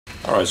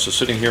Alright, so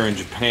sitting here in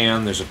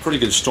Japan, there's a pretty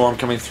good storm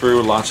coming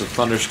through, lots of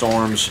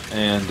thunderstorms,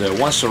 and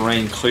once the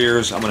rain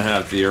clears, I'm going to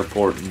head out to the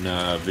airport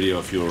and video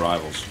a few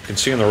arrivals. You can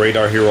see on the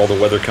radar here all the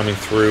weather coming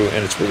through,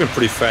 and it's moving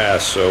pretty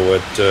fast, so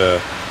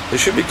it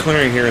should be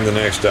clearing here in the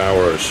next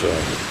hour or so.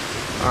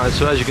 Alright,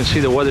 so as you can see,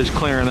 the weather's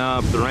clearing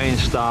up, the rain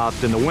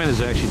stopped, and the wind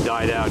has actually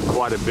died out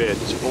quite a bit.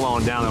 It's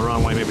blowing down the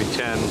runway maybe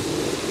 10,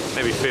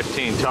 maybe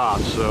 15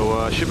 tops,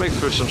 so should make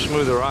for some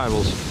smooth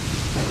arrivals.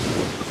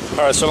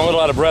 Alright, so I'm a little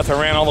out of breath. I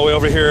ran all the way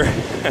over here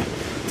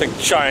to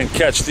try and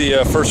catch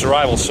the first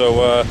arrival.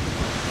 So,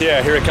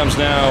 yeah, here it comes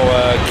now,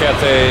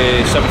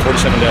 Cathay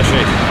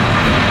 747-8.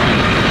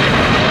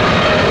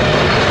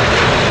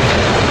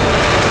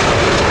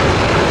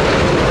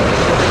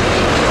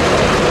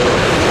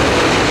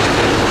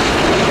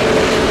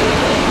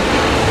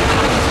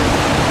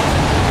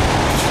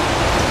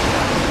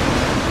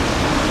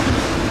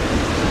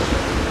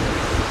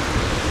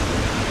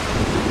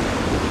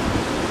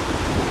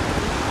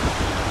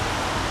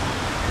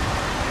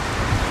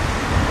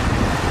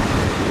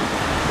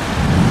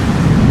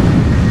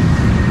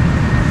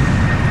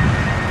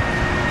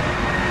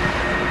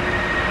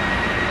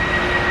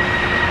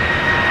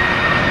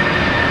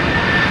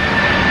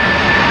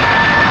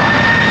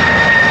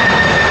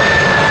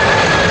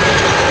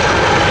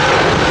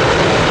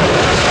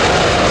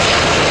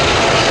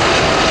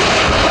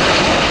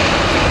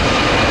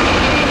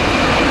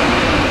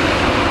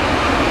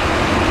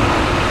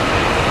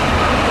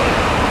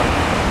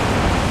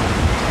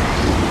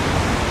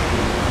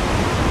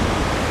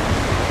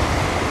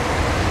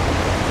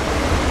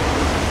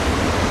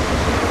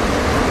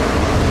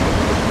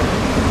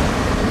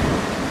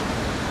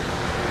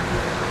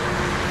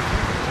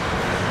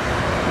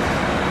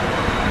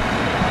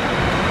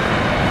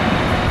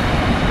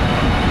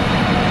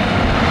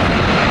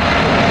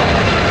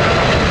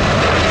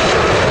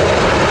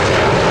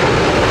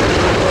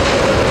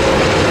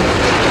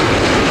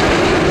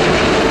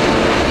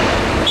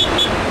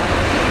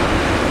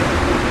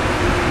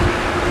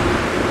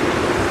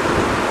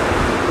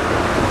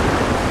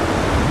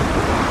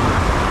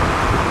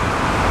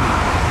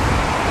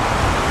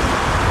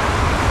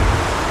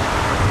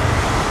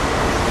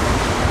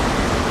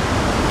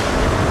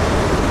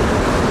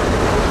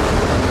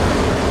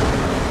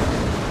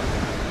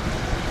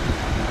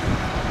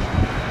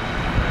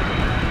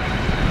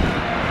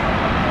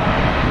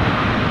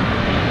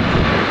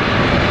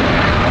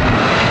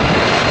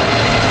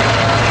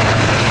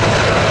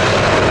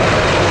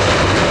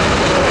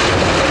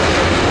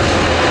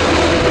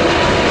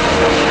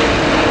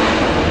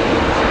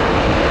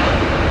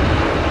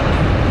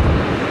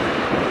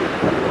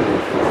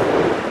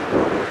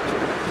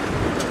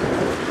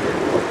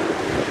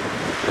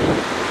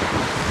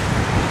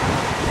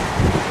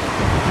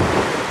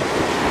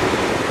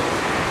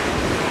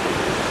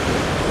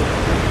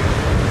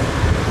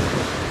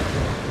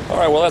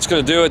 Alright, well that's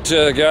going to do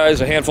it,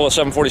 guys. A handful of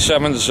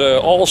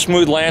 747s, all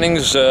smooth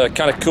landings,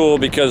 kind of cool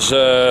because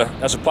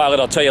as a pilot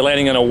I'll tell you,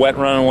 landing on a wet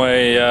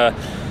runway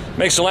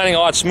makes the landing a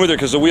lot smoother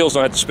because the wheels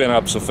don't have to spin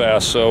up so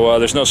fast, so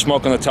there's no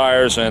smoke on the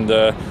tires, and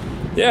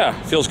yeah,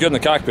 feels good in the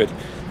cockpit.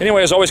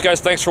 Anyway, as always guys,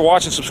 thanks for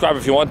watching. Subscribe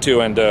if you want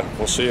to, and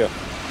we'll see you.